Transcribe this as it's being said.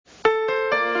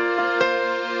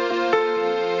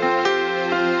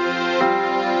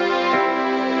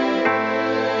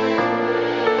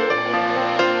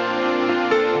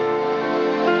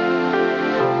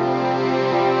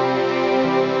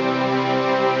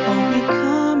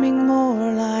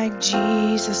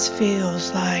Jesus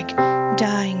feels like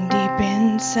dying deep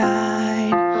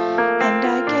inside. And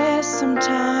I guess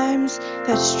sometimes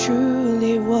that's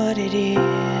truly what it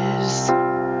is.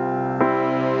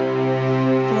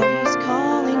 For he's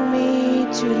calling me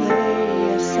to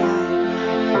lay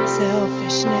aside my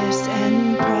selfishness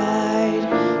and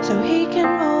pride, so he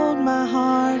can mold my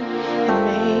heart and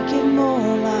make it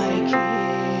more like his.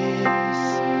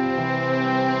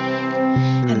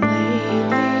 And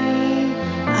lately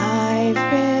I've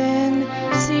been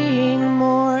seeing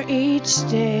more each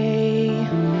day,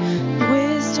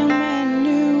 wisdom and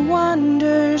new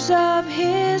wonders of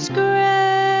his grace.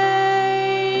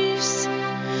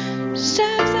 Just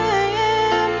as I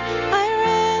am, I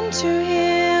ran to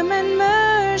him and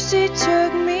mercy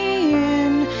took me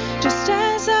in. Just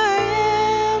as I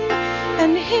am,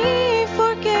 and he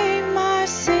forgave my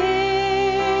sin.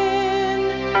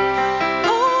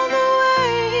 All the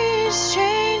way he's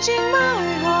changing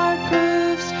my heart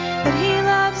proves that he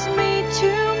loves me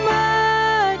too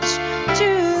much to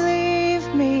leave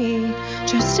me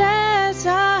just as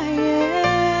I am.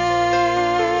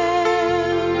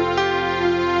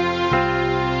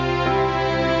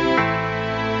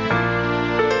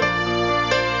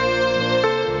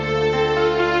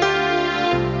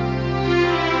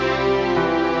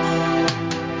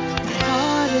 My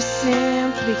heart is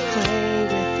simply clay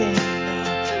within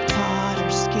the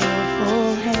potter's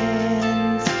skillful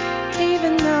hands,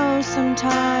 even though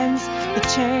sometimes the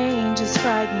change is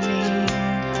frightening.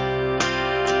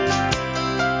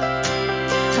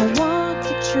 I want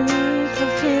the truth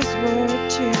of his word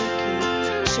to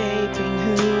keep shaping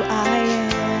who I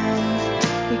am,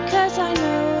 because I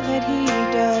know that he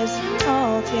does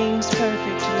all things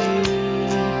perfectly.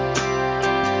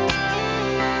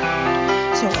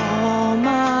 So all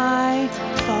my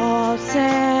faults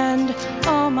and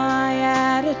all my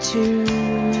attitudes,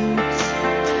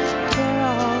 they're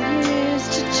all his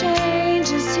to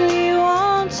change as he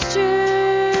wants to.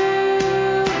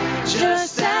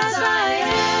 Just as I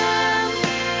am,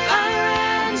 I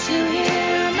ran to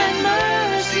him and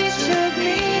mercy took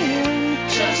me in.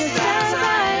 Just as I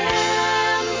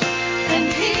am, and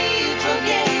he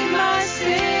forgave my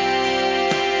sin.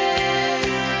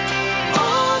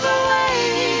 All the way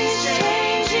he's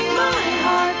changing my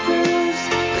heart proves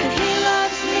that he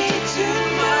loves me too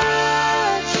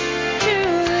much to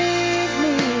leave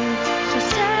me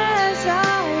just as I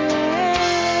am.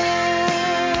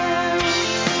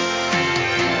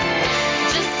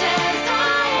 Just as I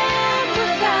am,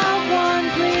 without one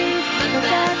plea, but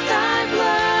that thy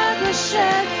blood was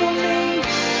shed for me.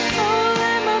 O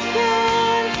Lamb of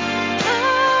God, I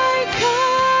come.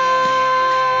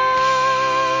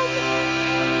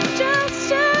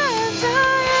 Just as I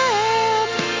am,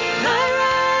 I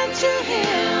ran to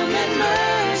him and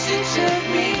mercy took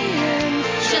me in.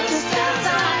 Just as I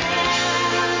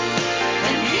am,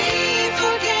 and he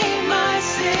forgave my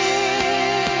sin.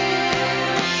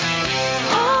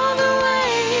 All the way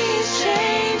he's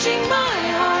changing my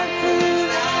heart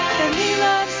proves that he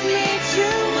loves me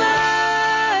too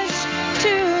much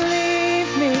to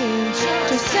leave me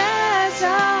just as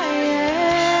I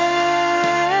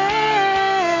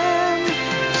am.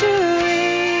 To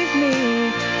leave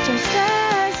me just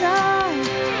as I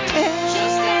am.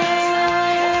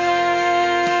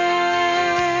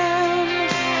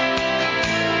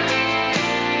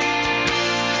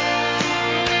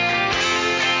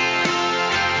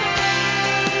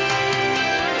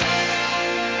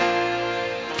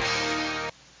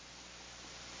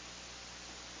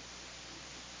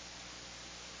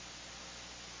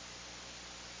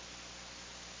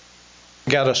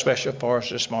 Got a special for us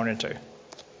this morning too.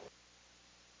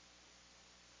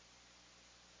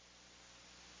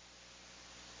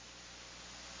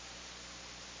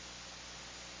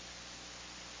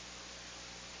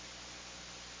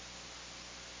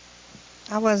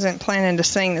 I wasn't planning to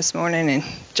sing this morning, and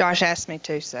Josh asked me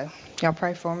to, so y'all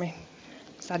pray for me.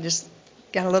 So I just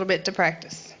got a little bit to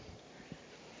practice.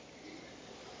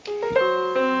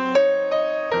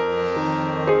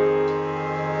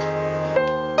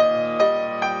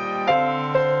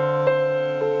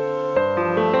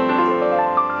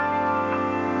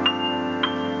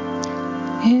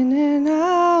 In and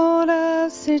out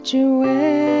of situations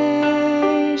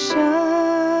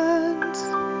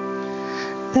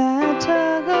that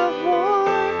tug of war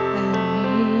at me.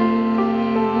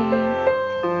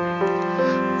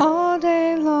 All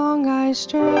day long I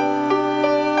struggle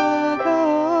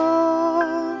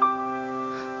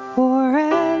for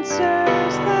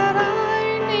answers that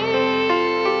I need.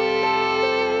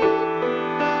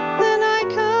 Then I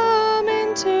come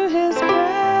into his presence,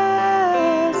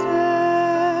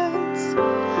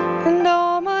 and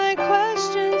all my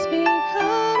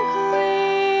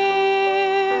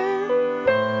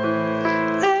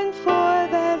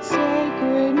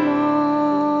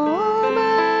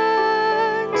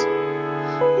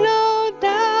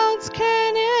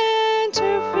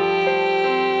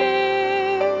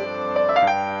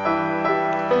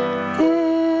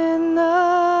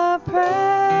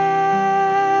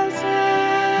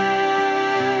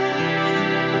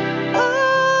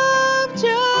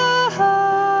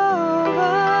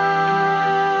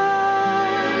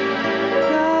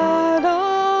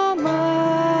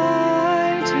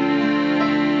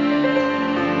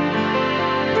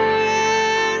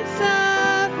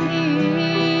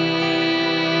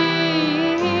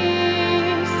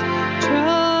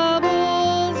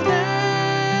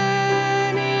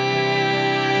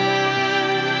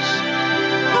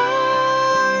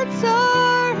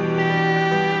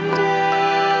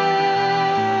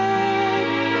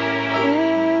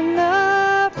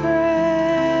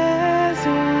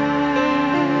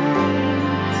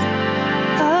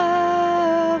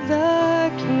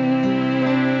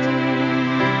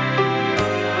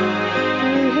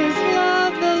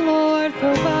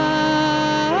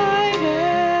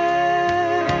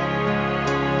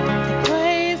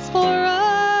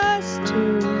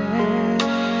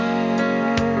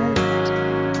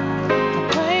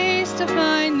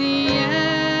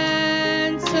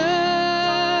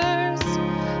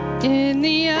In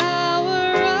the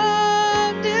hour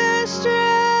of distress,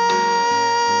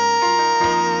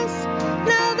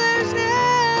 now there's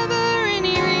never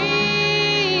any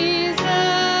reason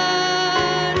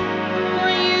for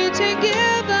you to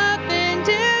give up in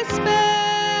despair.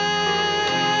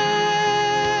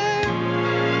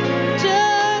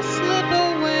 Just slip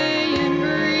away and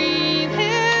breathe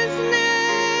His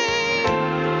name.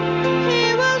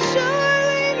 He will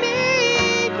surely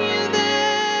meet you there.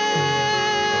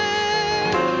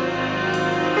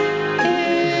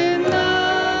 In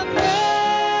the presence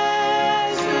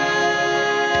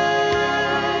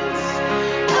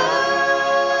of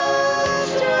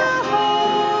Jehovah,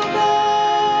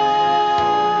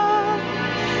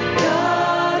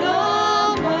 God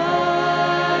Almighty,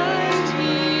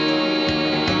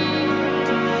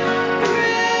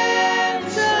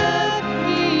 Prince of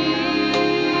Peace,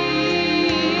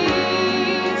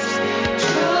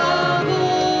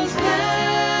 troubles vanish,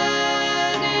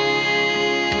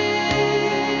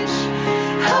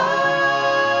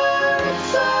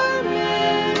 hearts are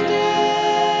mended.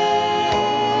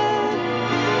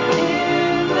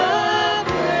 In the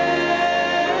presence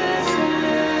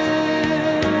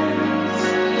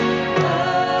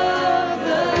of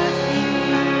the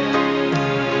King.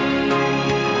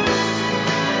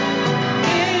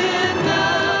 In the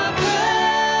presence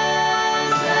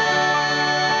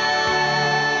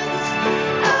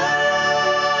of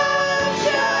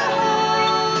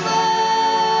Jehovah,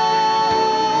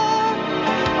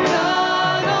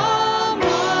 God Almighty,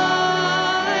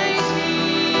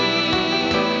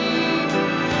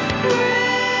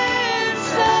 Prince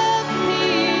of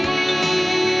Peace,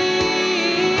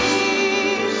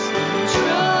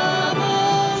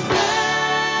 troubles vanish,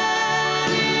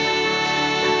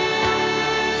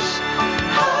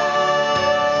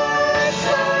 hearts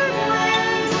are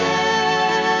mended.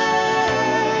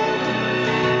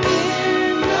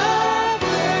 In the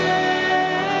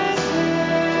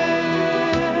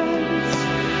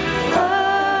presence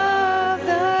of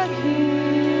the King.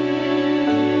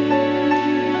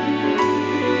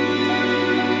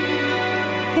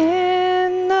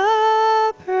 In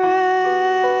the presence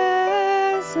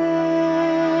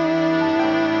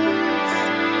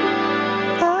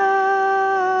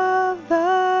of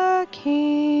the King.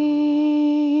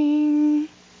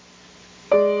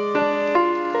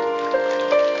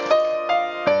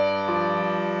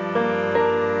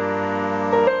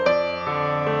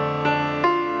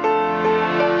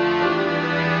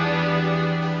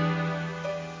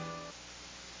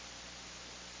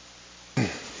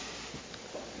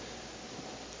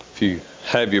 If you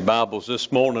have your Bibles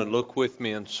this morning, look with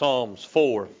me in Psalms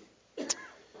 4.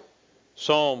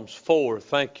 Psalms 4,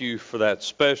 thank you for that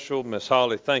special. Miss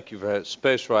Holly, thank you for that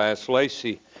special. I asked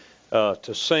Lacey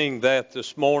to sing that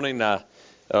this morning.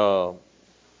 The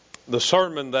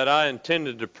sermon that I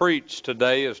intended to preach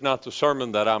today is not the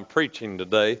sermon that I'm preaching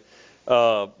today,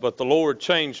 but the Lord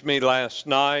changed me last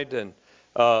night, and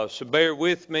so bear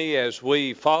with me as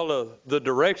we follow the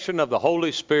direction of the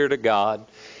Holy Spirit of God.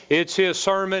 It's His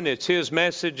sermon, it's His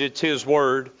message, it's His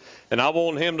word, and I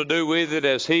want Him to do with it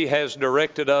as He has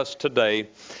directed us today.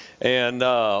 And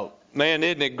man,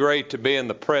 isn't it great to be in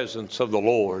the presence of the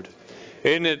Lord?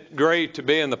 Isn't it great to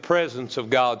be in the presence of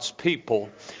God's people?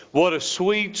 What a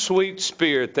sweet, sweet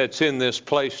spirit that's in this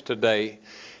place today.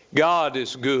 God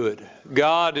is good.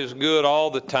 God is good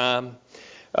all the time.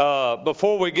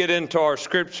 Before we get into our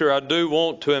scripture, I do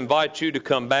want to invite you to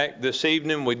come back this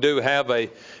evening. We do have a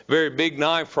very big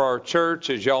night for our church.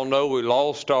 As y'all know, we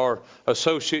lost our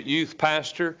associate youth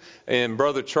pastor, and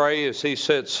Brother Trey, as he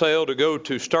set sail to go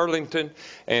to Sterlington,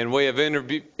 and we have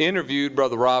interviewed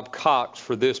Brother Rob Cox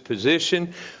for this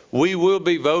position. We will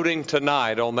be voting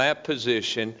tonight on that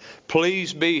position.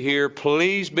 Please be here.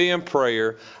 Please be in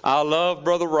prayer. I love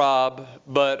Brother Rob,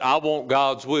 but I want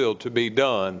God's will to be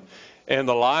done in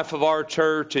the life of our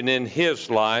church and in his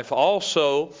life.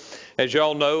 Also, as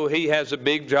y'all know, he has a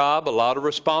big job, a lot of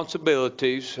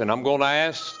responsibilities, and I'm going to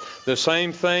ask the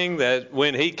same thing that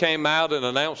when he came out and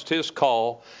announced his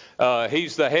call.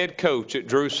 He's the head coach at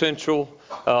Drew Central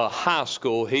High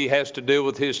School. He has to deal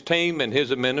with his team and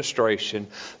his administration.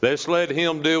 Let's let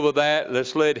him deal with that.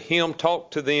 Let's let him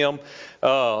talk to them.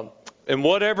 And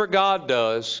whatever God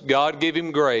does, God give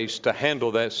him grace to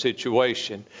handle that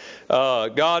situation.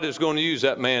 God is going to use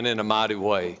that man in a mighty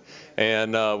way.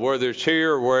 And whether it's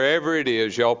here or wherever it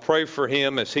is, y'all pray for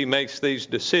him as he makes these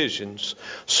decisions.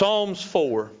 Psalms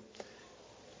 4.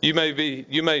 You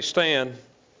may stand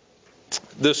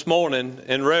this morning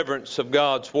in reverence of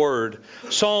God's word.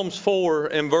 Psalms 4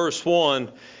 and verse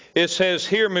 1, it says,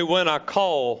 "Hear me when I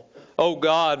call, O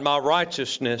God, my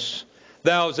righteousness.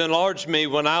 Thou hast enlarged me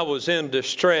when I was in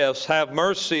distress. Have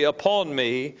mercy upon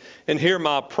me and hear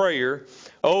my prayer.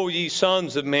 O ye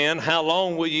sons of men, how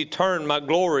long will ye turn my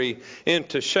glory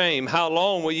into shame? How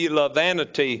long will ye love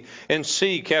vanity and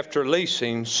seek after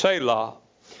leasing? Selah.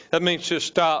 That means just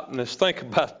stop and just think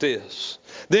about this.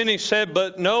 Then he said,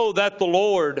 but know that the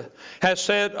Lord has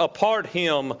set apart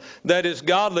him that is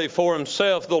godly for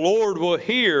himself. The Lord will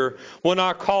hear when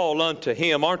I call unto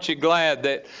him. Aren't you glad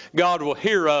that God will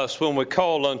hear us when we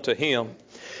call unto him?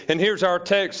 And here's our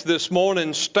text this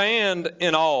morning. Stand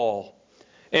in awe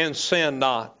and sin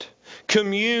not.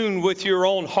 Commune with your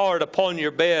own heart upon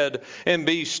your bed and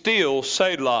be still,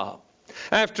 Selah.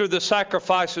 After the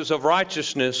sacrifices of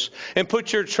righteousness, and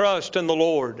put your trust in the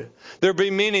Lord. There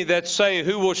be many that say,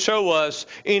 who will show us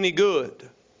any good?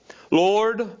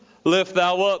 Lord, lift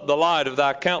thou up the light of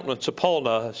thy countenance upon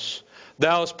us.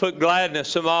 Thou hast put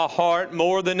gladness in my heart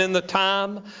more than in the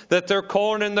time that their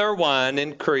corn and their wine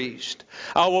increased.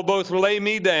 I will both lay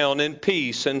me down in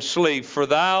peace and sleep, for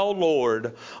thou,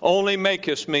 Lord, only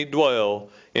makest me dwell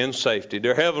in safety.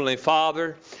 Dear Heavenly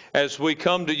Father, as we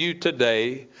come to you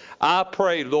today, I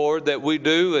pray, Lord, that we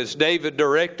do as David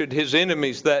directed his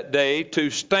enemies that day,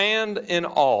 to stand in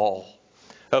awe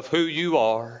of who you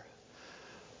are.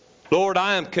 Lord,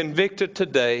 I am convicted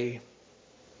today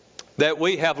that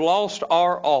we have lost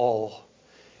our awe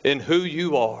in who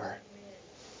you are.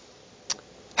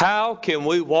 How can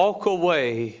we walk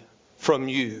away from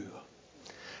you?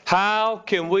 How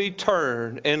can we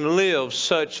turn and live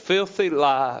such filthy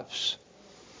lives?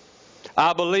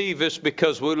 I believe it's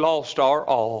because we lost our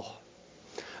awe.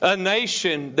 A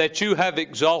nation that you have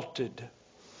exalted,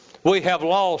 we have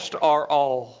lost our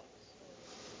awe.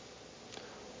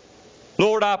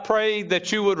 Lord, I pray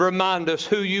that you would remind us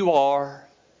who you are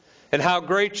and how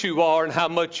great you are and how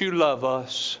much you love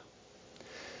us.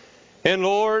 And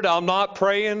Lord, I'm not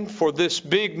praying for this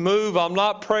big move. I'm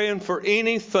not praying for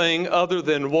anything other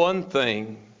than one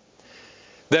thing.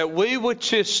 That we would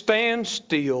just stand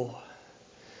still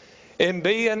and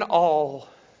be in awe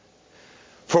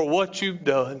for what you've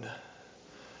done.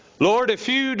 Lord, if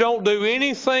you don't do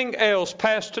anything else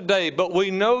past today, but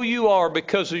we know you are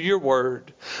because of your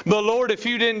word. But Lord, if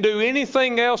you didn't do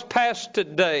anything else past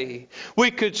today,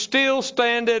 we could still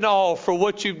stand in awe for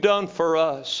what you've done for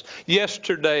us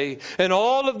yesterday and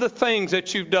all of the things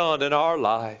that you've done in our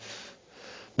life.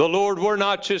 But Lord, we're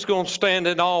not just going to stand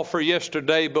in awe for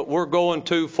yesterday, but we're going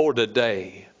to for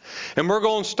today. And we're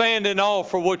going to stand in awe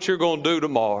for what you're going to do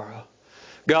tomorrow.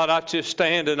 God, I just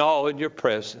stand in awe in your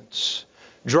presence.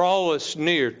 Draw us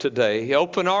near today.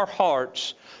 Open our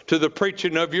hearts to the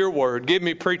preaching of your word. Give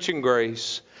me preaching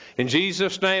grace. In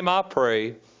Jesus' name I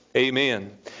pray.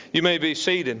 Amen. You may be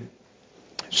seated.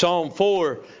 Psalm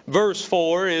 4, verse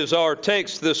 4 is our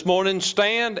text this morning.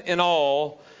 Stand in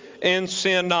awe and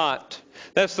sin not.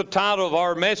 That's the title of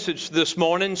our message this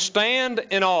morning. Stand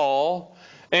in awe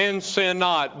and sin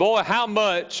not. Boy, how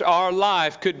much our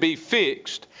life could be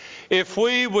fixed if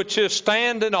we would just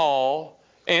stand in awe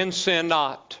and sin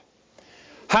not.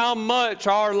 How much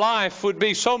our life would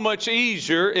be so much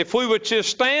easier if we would just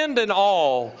stand in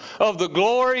awe of the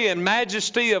glory and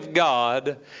majesty of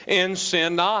God and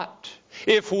sin not.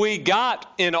 If we got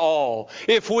in awe,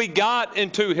 if we got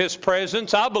into His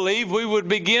presence, I believe we would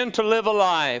begin to live a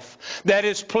life that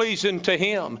is pleasing to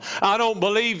Him. I don't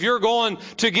believe you're going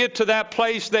to get to that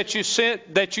place that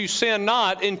you sin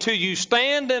not until you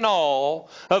stand in awe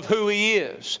of who He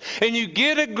is. And you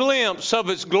get a glimpse of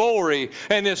His glory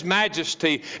and His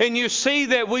majesty. And you see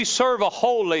that we serve a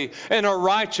holy and a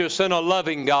righteous and a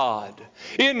loving God.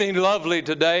 Isn't He lovely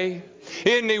today?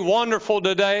 Isn't He wonderful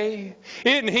today?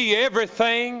 Isn't He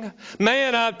everything?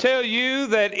 Man, I tell you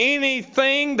that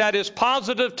anything that is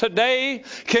positive today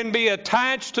can be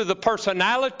attached to the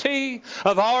personality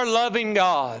of our loving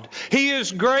God. He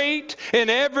is great in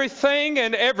everything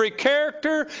and every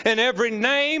character and every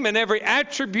name and every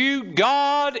attribute.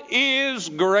 God is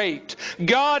great.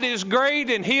 God is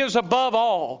great and He is above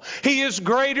all. He is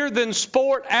greater than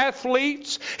sport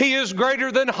athletes. He is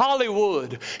greater than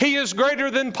Hollywood. He is greater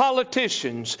than politicians.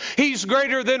 He's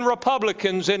greater than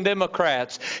Republicans and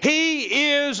Democrats.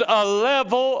 He is a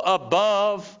level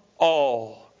above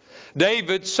all.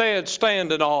 David said,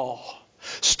 stand in awe.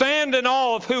 Stand in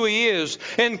awe of who He is.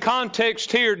 In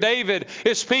context here, David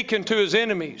is speaking to his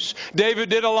enemies. David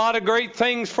did a lot of great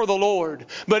things for the Lord,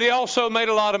 but he also made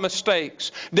a lot of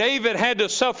mistakes. David had to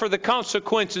suffer the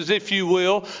consequences, if you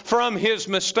will, from his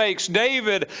mistakes.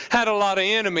 David had a lot of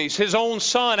enemies. His own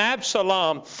son,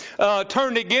 Absalom,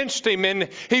 turned against him, and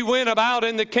he went about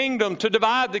in the kingdom to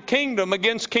divide the kingdom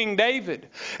against King David.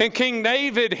 And King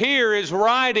David here is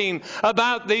writing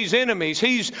about these enemies.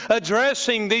 He's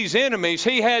addressing these enemies.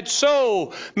 He had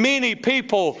so many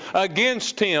people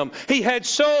against him. He had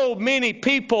so many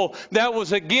people that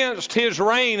was against his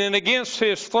reign and against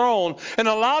his throne. And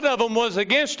a lot of them was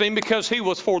against him because he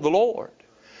was for the Lord.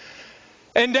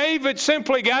 And David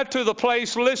simply got to the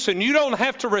place, listen, you don't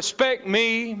have to respect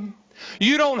me.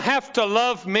 You don't have to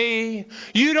love me.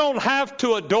 You don't have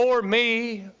to adore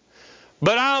me.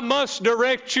 But I must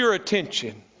direct your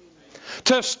attention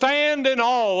to stand in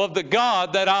awe of the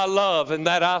God that I love and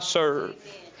that I serve.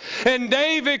 And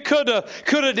David could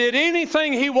have did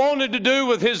anything he wanted to do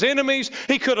with his enemies.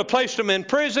 He could have placed them in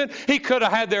prison. He could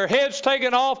have had their heads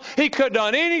taken off. He could have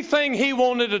done anything he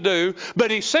wanted to do.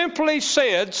 But he simply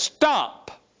said,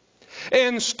 stop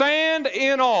and stand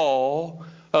in awe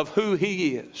of who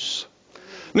He is.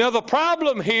 Now the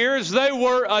problem here is they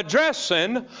were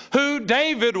addressing who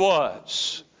David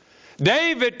was.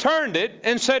 David turned it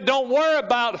and said, don't worry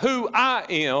about who I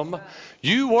am.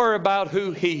 You worry about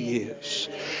who He is.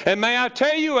 And may I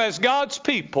tell you, as God's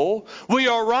people, we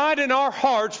are right in our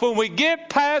hearts when we get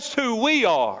past who we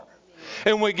are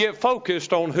and we get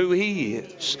focused on who He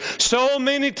is. So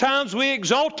many times we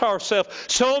exalt ourselves.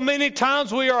 So many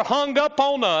times we are hung up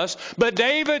on us. But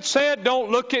David said,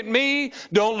 don't look at me,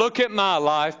 don't look at my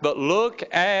life, but look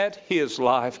at His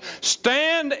life.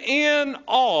 Stand in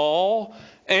awe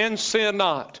and sin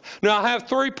not. Now I have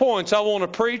 3 points I want to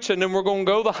preach, and then we're going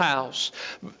to go to the house.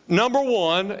 Number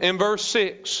 1, in verse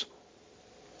 6.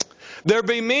 There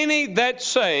be many that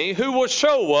say, who will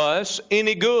show us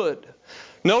any good?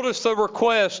 Notice the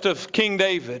request of King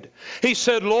David. He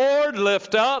said, Lord,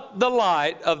 lift up the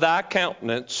light of Thy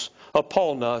countenance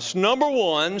upon us. Number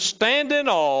 1, stand in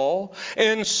awe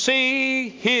and see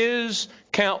His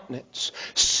countenance.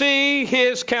 See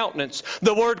His countenance.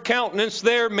 The word countenance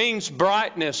there means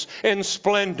brightness and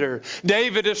splendor.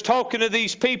 David is talking to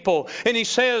these people, and he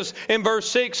says in verse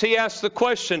 6, he asks the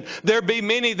question, there be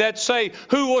many that say,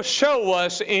 who will show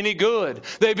us any good?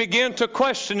 They begin to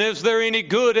question, is there any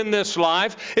good in this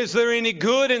life? Is there any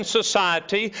good in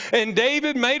society? And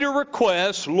David made a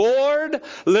request, Lord,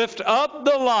 lift up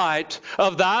the light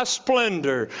of Thy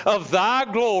splendor, of Thy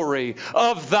glory,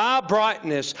 of Thy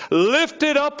brightness. Lift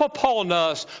it up upon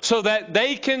us so that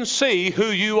they can see who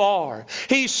You are.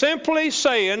 He's simply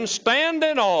saying, stand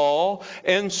in awe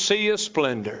and see His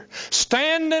splendor.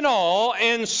 Stand in awe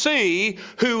and see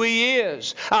who He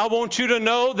is. I want you to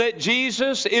know that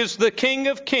Jesus is the King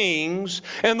of Kings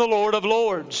and the Lord of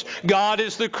Lords. God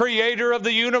is the creator of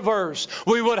the universe.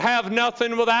 We would have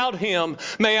nothing without Him.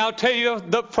 May I tell you,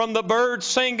 from the birds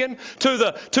singing to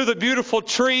the beautiful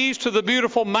trees, to the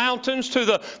beautiful mountains, to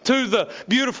the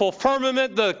beautiful firmament,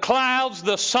 the clouds,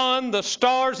 the sun, the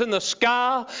stars in the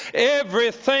sky,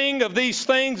 everything of these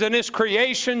things in His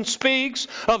creation speaks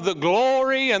of the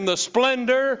glory and the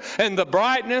splendor and the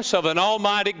brightness of an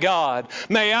almighty God.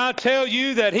 May I tell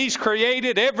you that He's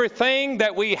created everything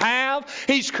that we have.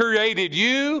 He's created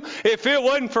you. If it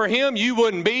wasn't for Him, you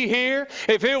wouldn't be here.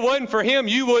 If it wasn't for Him,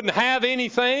 you wouldn't have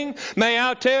anything. May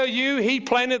I tell you, He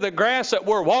planted the grass that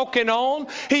we're walking on.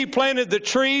 He planted the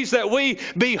trees that we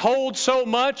behold so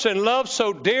much and love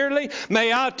so dearly.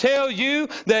 May I tell you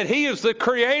that He is the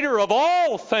creator of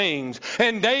all things.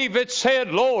 And David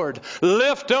said, Lord,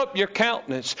 lift up Your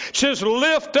countenance. Just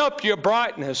lift up Your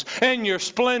brightness and Your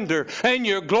splendor and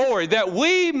Your glory, that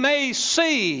we may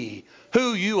see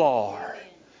who You are.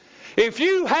 If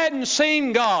you hadn't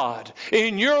seen God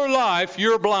in your life,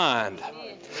 you're blind.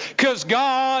 Because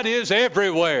God is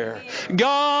everywhere.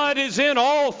 God is in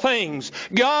all things.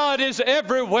 God is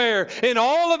everywhere in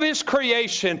all of His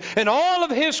creation. And all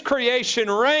of His creation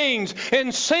reigns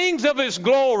and sings of His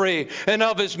glory and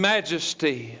of His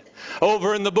majesty.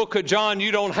 Over in the book of John,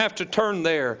 you don't have to turn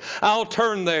there. I'll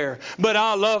turn there. But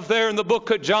I love there in the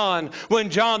book of John when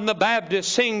John the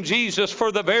Baptist seen Jesus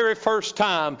for the very first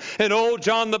time. And old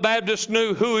John the Baptist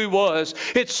knew who he was.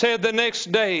 It said the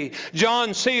next day,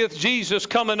 John seeth Jesus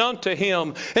coming unto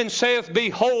him and saith,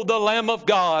 Behold the Lamb of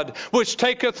God, which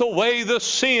taketh away the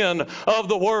sin of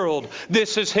the world.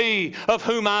 This is He of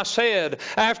whom I said,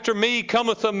 After me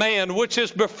cometh a man which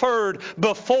is preferred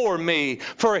before me,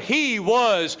 for He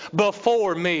was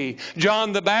before me.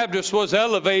 John the Baptist was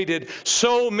elevated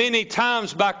so many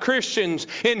times by Christians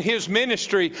in his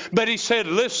ministry, but he said,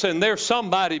 listen, there's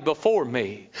somebody before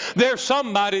me. There's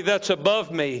somebody that's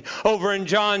above me. Over in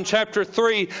John chapter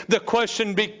 3, the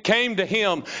question came to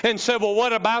him and said, well,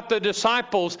 what about the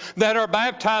disciples that are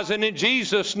baptizing in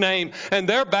Jesus' name? And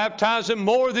they're baptizing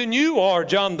more than you are,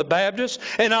 John the Baptist.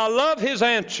 And I love his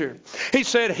answer. He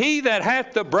said, he that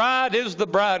hath the bride is the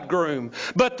bridegroom,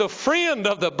 but the friend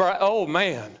of the bride, oh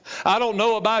man, I don't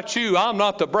know about you, I'm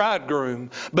not the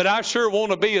bridegroom, but I sure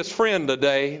want to be his friend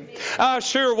today. I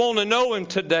sure want to know him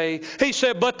today. He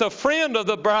said, but the friend of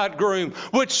the bridegroom,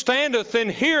 which standeth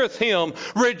and heareth him,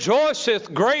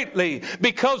 rejoiceth greatly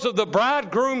because of the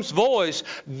bridegroom's voice.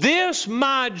 This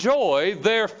my joy,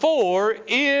 therefore,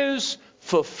 is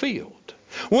fulfilled.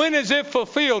 When is it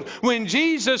fulfilled? When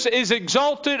Jesus is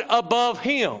exalted above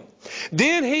him.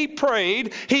 Then he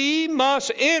prayed, he must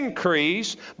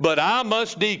increase, but I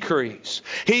must decrease.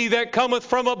 He that cometh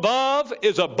from above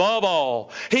is above all.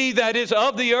 He that is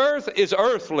of the earth is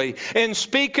earthly, and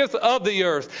speaketh of the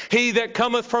earth. He that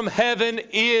cometh from heaven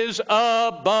is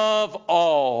above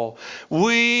all.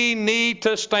 We need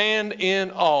to stand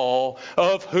in awe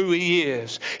of who he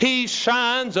is. He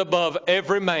shines above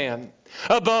every man.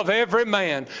 Above every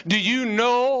man. Do you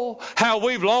know how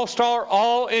we've lost our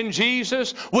all in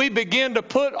Jesus? We begin to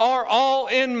put our all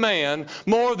in man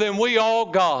more than we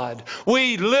all God.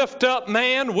 We lift up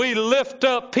man, we lift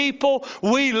up people,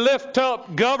 we lift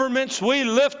up governments, we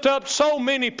lift up so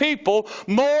many people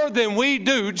more than we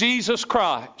do Jesus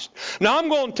Christ. Now I'm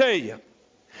going to tell you,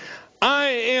 I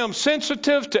am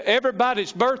sensitive to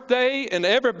everybody's birthday and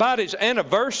everybody's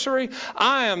anniversary.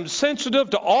 I am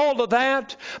sensitive to all of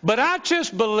that. But I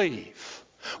just believe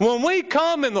when we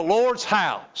come in the Lord's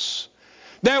house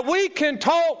that we can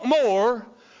talk more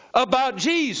about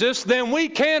Jesus than we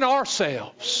can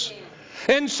ourselves.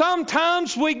 And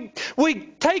sometimes we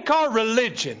take our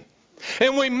religion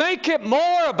and we make it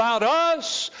more about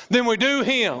us than we do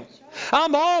Him.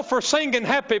 I'm all for singing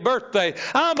happy birthday.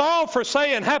 I'm all for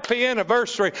saying happy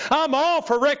anniversary. I'm all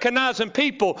for recognizing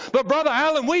people. But Brother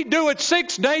Allen, we do it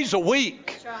 6 days a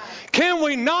week. Can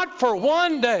we not for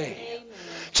one day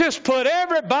just put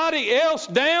everybody else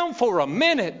down for a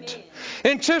minute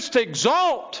and just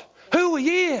exalt who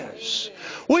He is?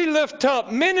 We lift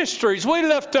up ministries. We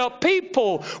lift up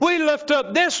people. We lift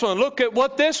up this one. Look at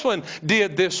what this one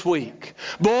did this week.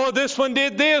 Boy, this one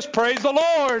did this. Praise the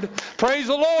Lord. Praise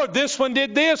the Lord. This one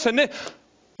did this and this.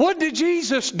 What did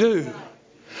Jesus do?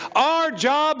 Our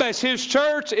job as His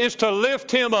church is to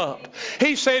lift Him up.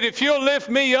 He said, if you'll lift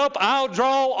me up, I'll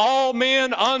draw all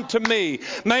men unto me.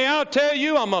 May I tell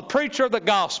you, I'm a preacher of the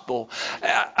gospel.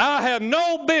 I have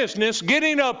no business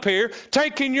getting up here,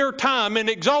 taking your time and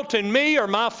exalting me or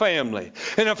my family.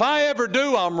 And if I ever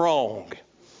do, I'm wrong.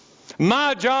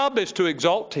 My job is to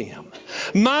exalt Him.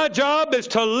 My job is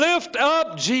to lift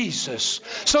up Jesus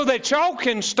so that y'all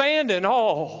can stand in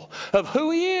awe of who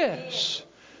He is.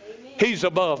 He's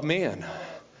above men.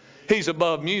 He's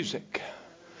above music.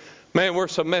 Man, we're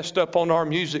so messed up on our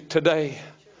music today.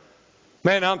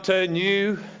 Man, I'm telling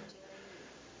you,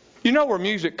 you know where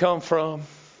music come from?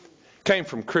 Came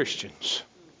from Christians.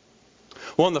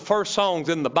 One of the first songs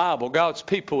in the Bible, God's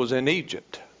people, was in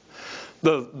Egypt.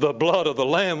 The blood of the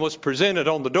Lamb was presented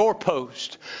on the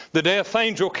doorpost. The death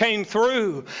angel came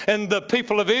through, and the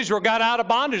people of Israel got out of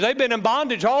bondage. They've been in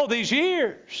bondage all these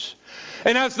years.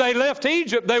 And as they left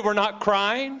Egypt, they were not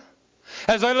crying.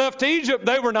 As they left Egypt,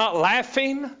 they were not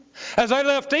laughing. As they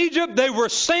left Egypt, they were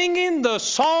singing the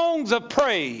songs of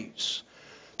praise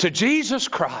to Jesus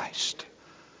Christ.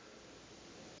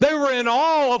 They were in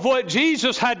awe of what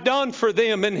Jesus had done for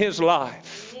them in His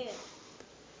life.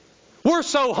 We're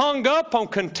so hung up on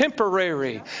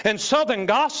contemporary and Southern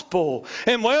gospel.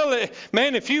 And well,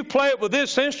 man, if you play it with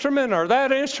this instrument or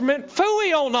that instrument,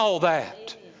 phooey on all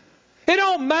that. It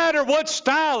don't matter what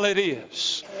style it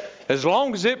is, as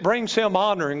long as it brings Him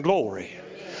honor and glory.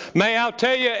 May I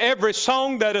tell you, every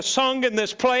song that is sung in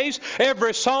this place,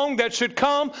 every song that should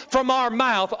come from our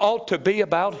mouth ought to be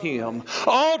about Him,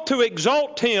 ought to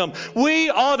exalt Him. We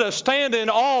ought to stand in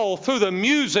awe through the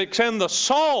music and the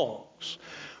songs.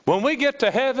 When we get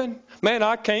to heaven, man,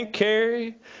 I can't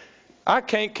carry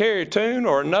a tune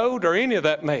or a note or any of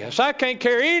that mess. I can't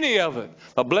carry any of it.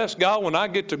 But bless God, when I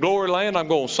get to glory land, I'm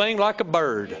going to sing like a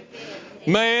bird.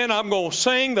 Man, I'm going to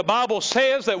sing. The Bible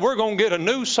says that we're going to get a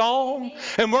new song.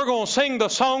 And we're going to sing the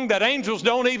song that angels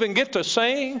don't even get to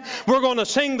sing. We're going to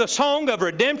sing the song of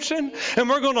redemption. And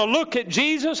we're going to look at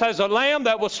Jesus as a lamb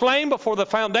that was slain before the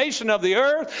foundation of the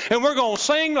earth. And we're going to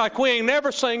sing like we ain't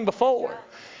never sang before.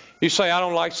 You say, I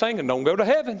don't like singing. Don't go to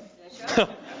heaven.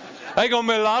 There's going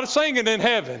to be a lot of singing in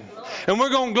heaven. And we're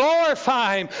going to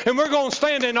glorify Him. And we're going to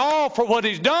stand in awe for what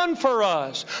He's done for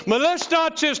us. But let's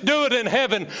not just do it in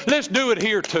heaven. Let's do it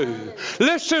here too.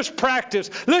 Let's just practice.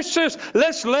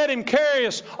 Let's let Him carry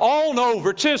us on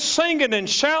over. Just singing and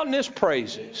shouting His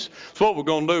praises. That's what we're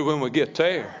going to do when we get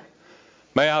there.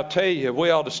 May I tell you, we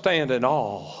ought to stand in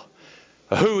awe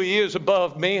of who He is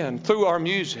above men through our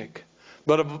music,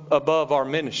 but above our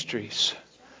ministries.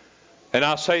 And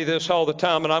I say this all the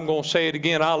time, and I'm going to say it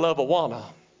again. I love Awana.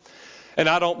 And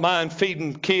I don't mind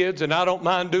feeding kids, and I don't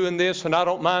mind doing this, and I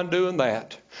don't mind doing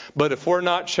that. But if we're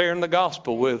not sharing the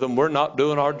gospel with them, we're not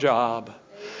doing our job.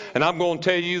 And I'm going to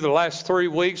tell you, the last 3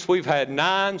 weeks, we've had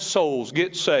 9 souls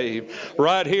get saved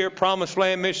right here at Promised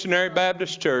Land Missionary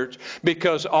Baptist Church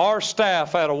because our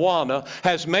staff at Awana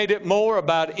has made it more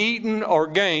about eating or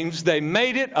games. They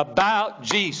made it about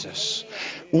Jesus.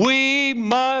 We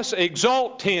must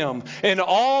exalt Him in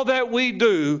all that we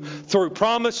do through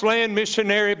Promised Land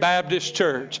Missionary Baptist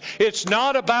Church. It's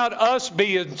not about us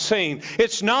being seen.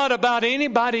 It's not about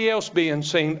anybody else being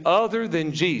seen other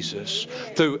than Jesus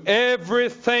through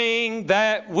everything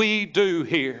that we do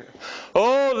here.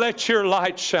 Oh, let your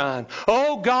light shine.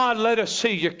 Oh, God, let us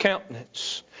see your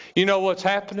countenance. You know what's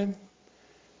happening?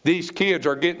 These kids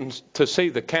are getting to see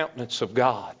the countenance of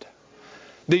God.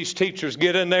 These teachers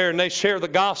get in there and they share the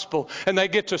gospel and they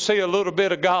get to see a little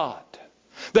bit of God.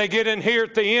 They get in here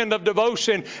at the end of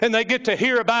devotion and they get to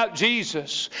hear about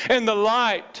Jesus. And the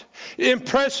light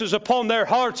impresses upon their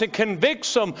hearts and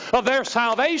convicts them of their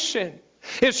salvation.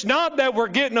 It's not that we're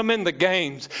getting them in the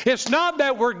games. It's not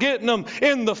that we're getting them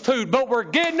in the food. But we're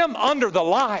getting them under the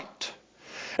light.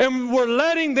 And we're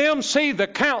letting them see the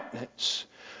countenance.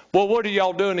 Well, what are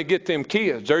y'all doing to get them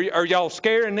kids? Are y'all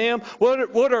scaring them?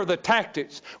 What are the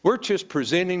tactics? We're just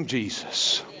presenting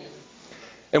Jesus.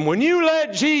 And when you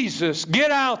let Jesus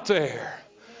get out there,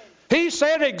 He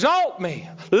said, exalt me,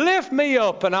 lift me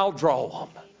up, and I'll draw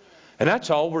them. And that's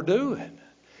all we're doing.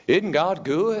 Isn't God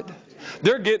good?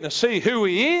 They're getting to see who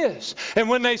He is. And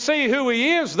when they see who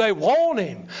He is, they want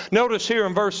Him. Notice here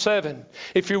in verse 7.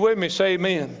 If you're with me, say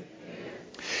amen.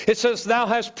 It says, thou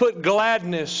hast put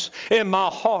gladness in my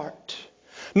heart.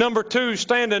 Number 2,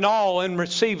 stand in awe and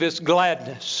receive His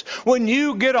gladness. When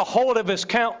you get a hold of His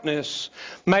countenance,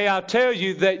 may I tell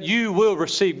you that you will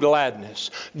receive gladness.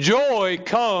 Joy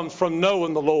comes from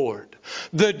knowing the Lord.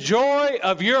 The joy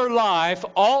of your life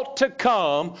ought to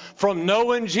come from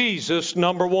knowing Jesus,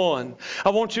 number 1. I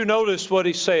want you to notice what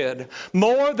he said.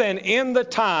 More than in the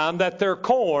time that their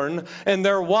corn and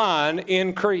their wine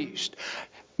increased.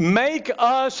 Make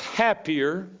us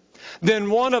happier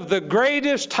than one of the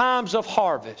greatest times of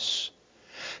harvest.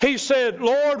 He said,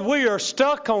 Lord, we are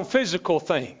stuck on physical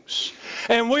things.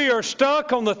 And we are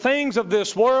stuck on the things of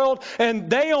this world. And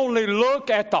they only look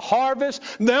at the harvest.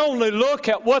 They only look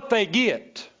at what they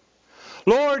get.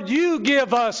 Lord, you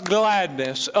give us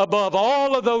gladness above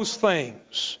all of those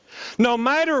things. No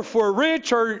matter if we're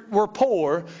rich or we're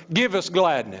poor, give us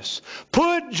gladness.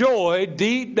 Put joy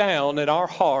deep down in our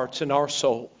hearts and our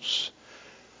souls.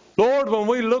 Lord, when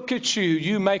we look at you,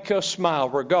 you make us smile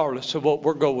regardless of what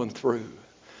we're going through.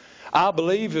 I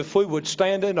believe if we would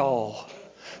stand in awe,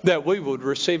 that we would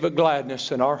receive a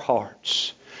gladness in our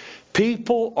hearts.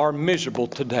 People are miserable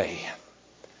today.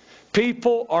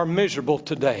 People are miserable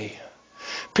today.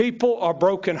 People are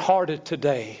brokenhearted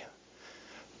today.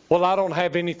 Well, I don't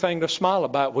have anything to smile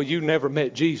about. Well, you never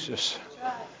met Jesus.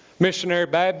 Missionary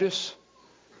Baptists,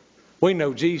 we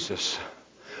know Jesus.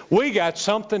 We got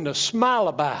something to smile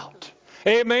about.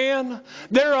 Amen?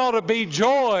 There ought to be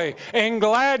joy and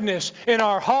gladness in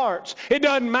our hearts. It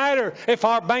doesn't matter if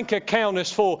our bank account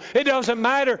is full. It doesn't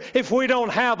matter if we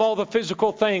don't have all the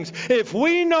physical things. If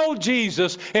we know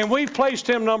Jesus and we've placed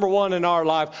Him number 1 in our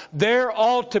life, there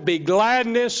ought to be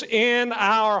gladness in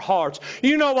our hearts.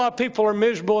 You know why people are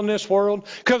miserable in this world?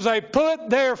 Because they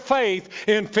put their faith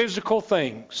in physical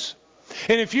things.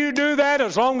 And if you do that,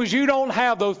 as long as you don't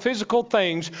have those physical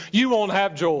things, you won't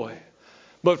have joy.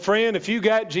 But friend, if you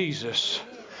got Jesus,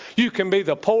 you can be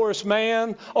the poorest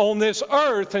man on this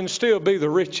earth and still be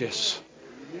the richest.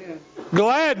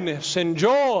 Gladness and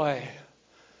joy.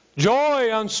 Joy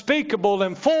unspeakable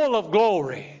and full of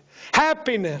glory.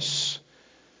 Happiness.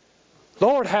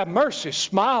 Lord, have mercy.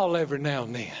 Smile every now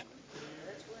and then.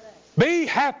 Be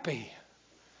happy.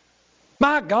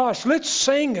 My gosh, let's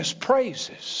sing His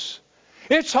praises.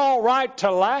 It's all right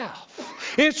to laugh.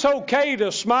 It's okay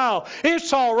to smile.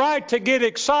 It's all right to get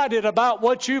excited about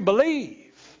what you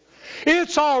believe.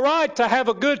 It's all right to have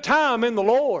a good time in the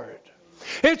Lord.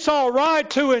 It's all right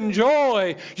to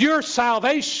enjoy your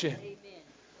salvation.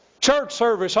 Church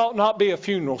service ought not be a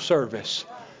funeral service.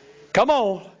 Come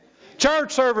on.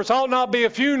 Church service ought not be a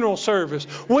funeral service.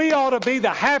 We ought to be the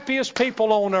happiest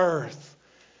people on earth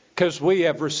because we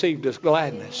have received His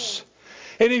gladness.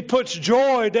 And He puts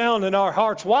joy down in our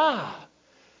hearts. Why?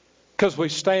 Because we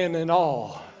stand in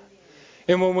awe.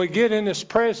 And when we get in His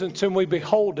presence and we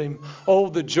behold Him, oh,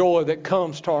 the joy that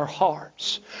comes to our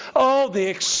hearts. Oh, the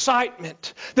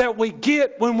excitement that we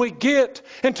get when we get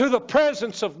into the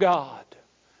presence of God.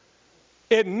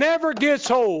 It never gets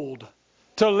old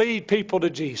to lead people to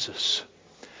Jesus.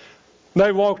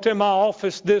 They walked in my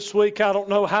office this week, I don't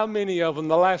know how many of them,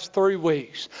 the last 3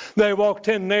 weeks. They walked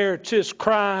in there just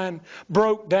crying,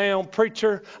 broke down,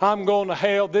 preacher, I'm going to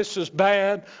hell, this is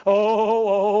bad.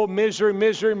 Oh, misery,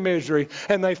 misery, misery.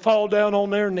 And they fall down on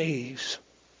their knees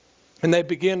and they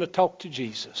begin to talk to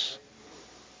Jesus.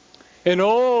 And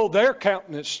oh, their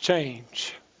countenance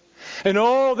change. And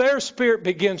oh, their spirit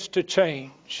begins to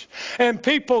change. And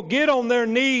people get on their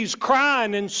knees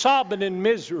crying and sobbing in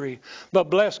misery. But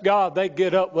bless God, they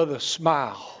get up with a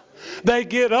smile. They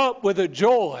get up with a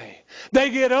joy. They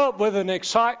get up with an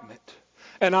excitement.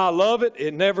 And I love it.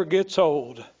 It never gets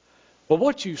old. Well,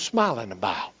 what you smiling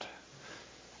about?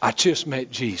 I just met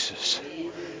Jesus.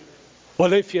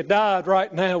 Well, if you died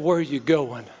right now, where are you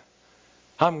going?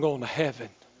 I'm going to heaven.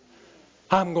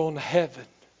 I'm going to heaven.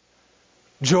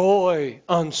 Joy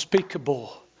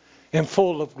unspeakable and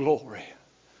full of glory.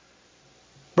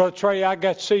 Brother Trey, I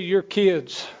got to see your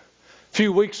kids a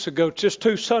few weeks ago, just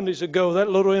 2 Sundays ago.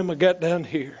 That little Emma got down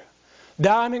here,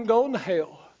 dying and going to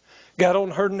hell, got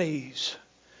on her knees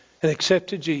and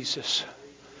accepted Jesus.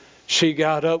 She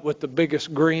got up with the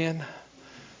biggest grin,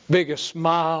 biggest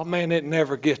smile. Man, it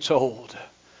never gets old.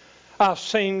 I've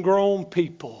seen grown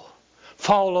people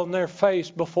fall on their face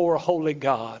before a holy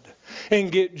God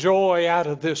and get joy out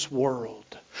of this world.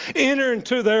 Enter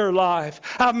into their life.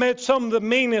 I've met some of the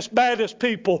meanest, baddest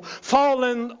people fall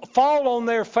on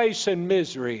their face in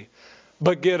misery,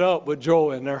 but get up with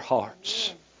joy in their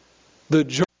hearts.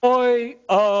 The joy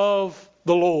of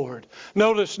the Lord.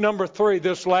 Notice number 3,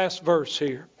 this last verse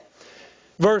here.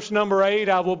 Verse number 8,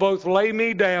 I will both lay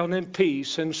me down in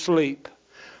peace and sleep.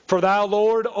 For thou,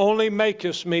 Lord, only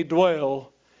makest me dwell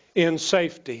in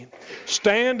safety.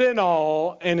 Stand in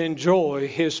awe and enjoy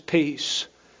His peace.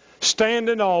 Stand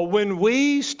in awe. When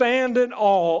we stand in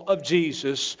awe of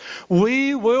Jesus,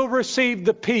 we will receive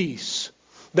the peace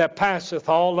that passeth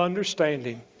all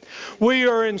understanding. We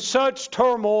are in such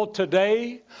turmoil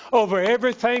today over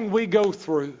everything we go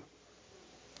through.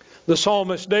 The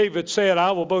psalmist David said,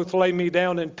 I will both lay me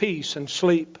down in peace and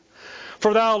sleep.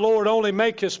 For thou, Lord, only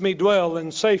makest me dwell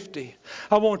in safety.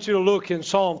 I want you to look in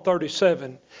Psalm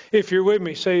 37. If you're with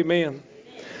me, say amen. Amen.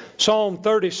 Psalm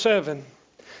 37.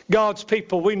 God's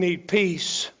people, we need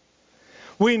peace.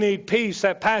 We need peace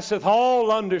that passeth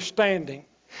all understanding.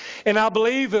 And I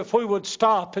believe if we would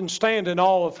stop and stand in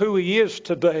awe of who He is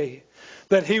today,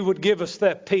 that He would give us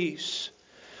that peace.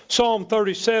 Psalm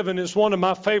 37 is one of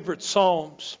my favorite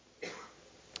psalms.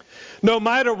 No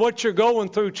matter what you're going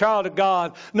through, child of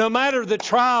God, no matter the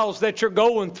trials that you're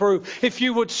going through, if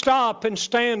you would stop and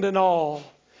stand in awe,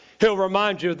 He'll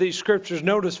remind you of these scriptures.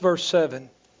 Notice verse 7.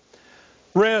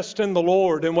 Rest in the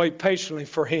Lord and wait patiently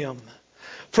for Him.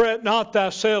 Fret not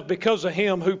thyself because of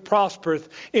him who prospereth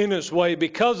in his way,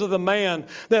 because of the man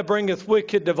that bringeth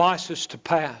wicked devices to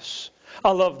pass.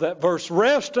 I love that verse.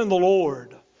 Rest in the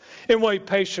Lord and wait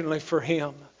patiently for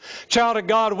Him. Child of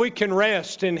God, we can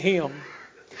rest in Him.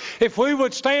 If we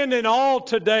would stand in awe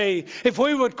today, if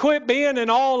we would quit being in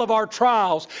awe of our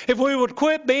trials, if we would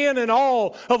quit being in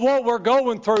awe of what we're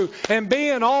going through and be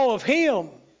in awe of Him,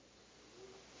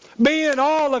 be in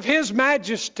awe of His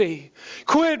majesty,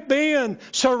 quit being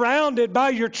surrounded by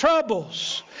your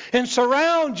troubles and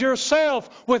surround yourself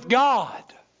with God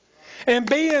and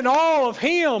be in awe of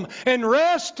Him and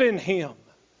rest in Him.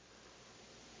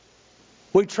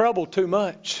 We trouble too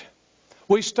much.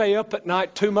 We stay up at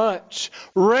night too much.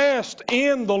 Rest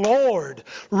in the Lord.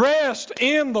 Rest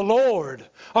in the Lord.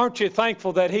 Aren't you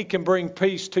thankful that He can bring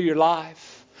peace to your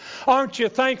life? Aren't you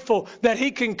thankful that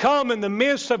He can come in the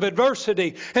midst of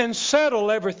adversity and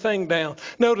settle everything down?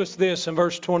 Notice this in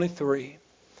verse 23.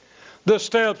 The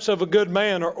steps of a good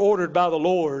man are ordered by the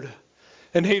Lord,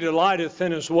 and He delighteth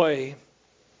in His way.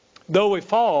 Though he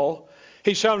fall,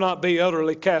 he shall not be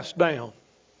utterly cast down.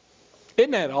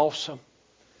 Isn't that awesome?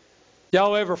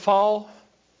 Y'all ever fall?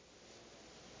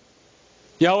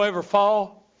 Y'all ever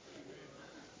fall?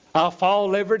 I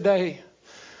fall every day.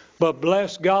 But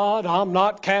bless God, I'm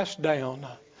not cast down.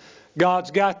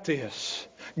 God's got this.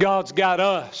 God's got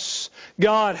us.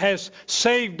 God has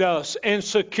saved us and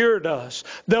secured us.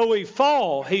 Though he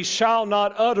fall, he shall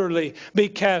not utterly be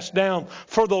cast down.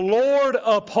 For the Lord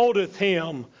upholdeth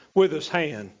him with His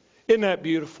hand. Isn't that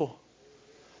beautiful?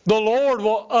 The Lord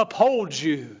will uphold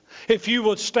you if you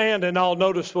would stand and all.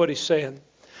 Notice what He said.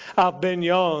 I've been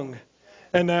young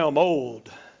and now I'm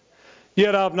old.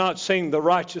 Yet I've not seen the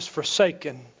righteous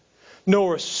forsaken,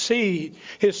 nor his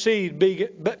seed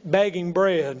begging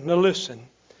bread. Now listen.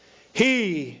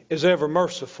 He is ever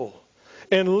merciful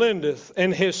and lendeth,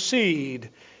 and his seed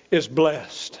is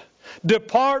blessed.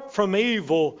 Depart from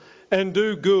evil and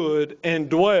do good and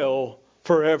dwell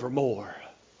forevermore.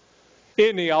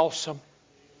 Isn't He awesome?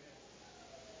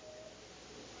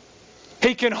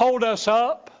 He can hold us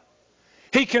up.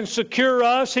 He can secure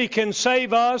us. He can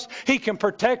save us. He can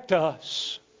protect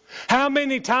us. How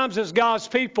many times as God's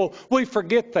people we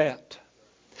forget that?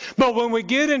 But when we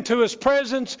get into His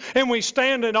presence and we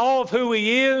stand in awe of who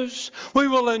He is, we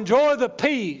will enjoy the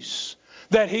peace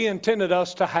that He intended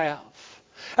us to have.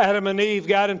 Adam and Eve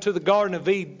got into the Garden of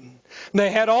Eden. They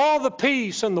had all the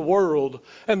peace in the world,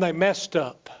 and they messed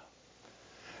up.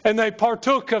 And they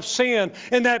partook of sin,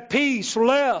 and that peace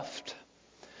left.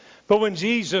 But when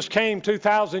Jesus came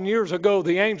 2,000 years ago,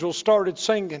 the angels started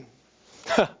singing,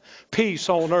 peace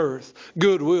on earth,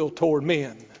 goodwill toward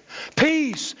men.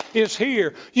 Peace is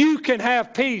here. You can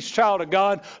have peace, child of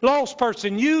God. Lost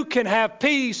person, you can have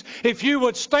peace if you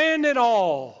would stand in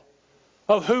awe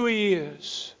of who He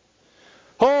is.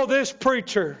 Oh, this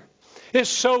preacher is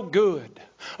so good.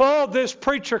 Oh, this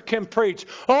preacher can preach.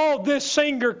 Oh, this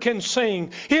singer can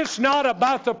sing. It's not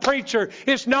about the preacher.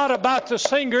 It's not about the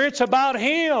singer. It's about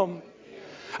Him.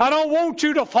 I don't want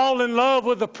you to fall in love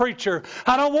with the preacher.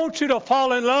 I don't want you to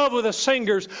fall in love with the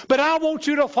singers. But I want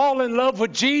you to fall in love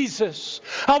with Jesus.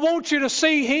 I want you to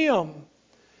see Him.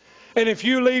 And if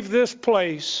you leave this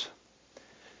place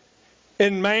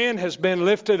and man has been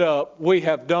lifted up, we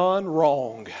have done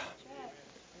wrong.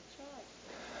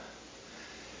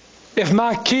 If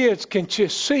my kids can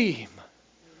just see Him,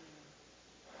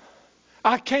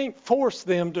 I can't force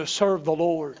them to serve the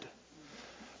Lord.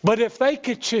 But if they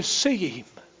could just see Him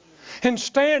and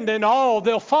stand in awe,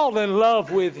 they'll fall in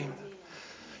love with Him.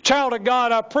 Child of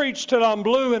God, I preach till I'm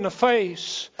blue in the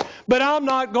face, but I'm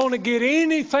not going to get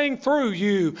anything through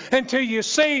you until you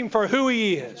see Him for who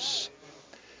He is.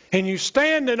 And you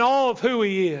stand in awe of who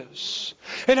He is.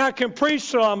 And I can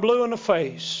preach till I'm blue in the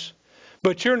face,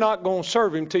 but you're not going to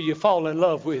serve Him till you fall in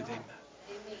love with Him.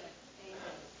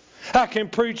 I can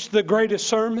preach the greatest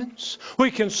sermons.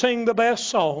 We can sing the best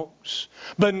songs.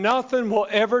 But nothing will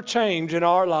ever change in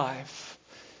our life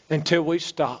until we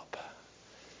stop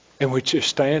and we just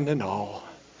stand in awe.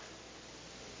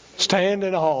 Stand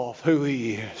in awe of who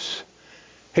He is.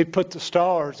 He put the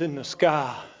stars in the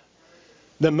sky,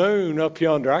 the moon up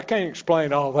yonder. I can't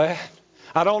explain all that.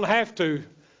 I don't have to,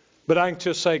 but I can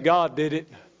just say God did it.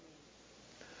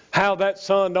 How that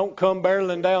sun don't come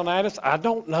barreling down at us, I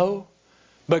don't know.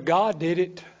 But God did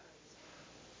it.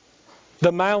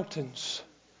 The mountains,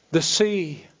 the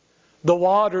sea, the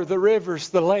water, the rivers,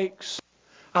 the lakes.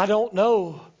 I don't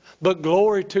know, but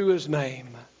glory to His name.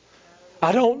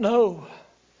 I don't know.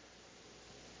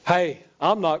 Hey,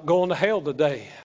 I'm not going to hell today.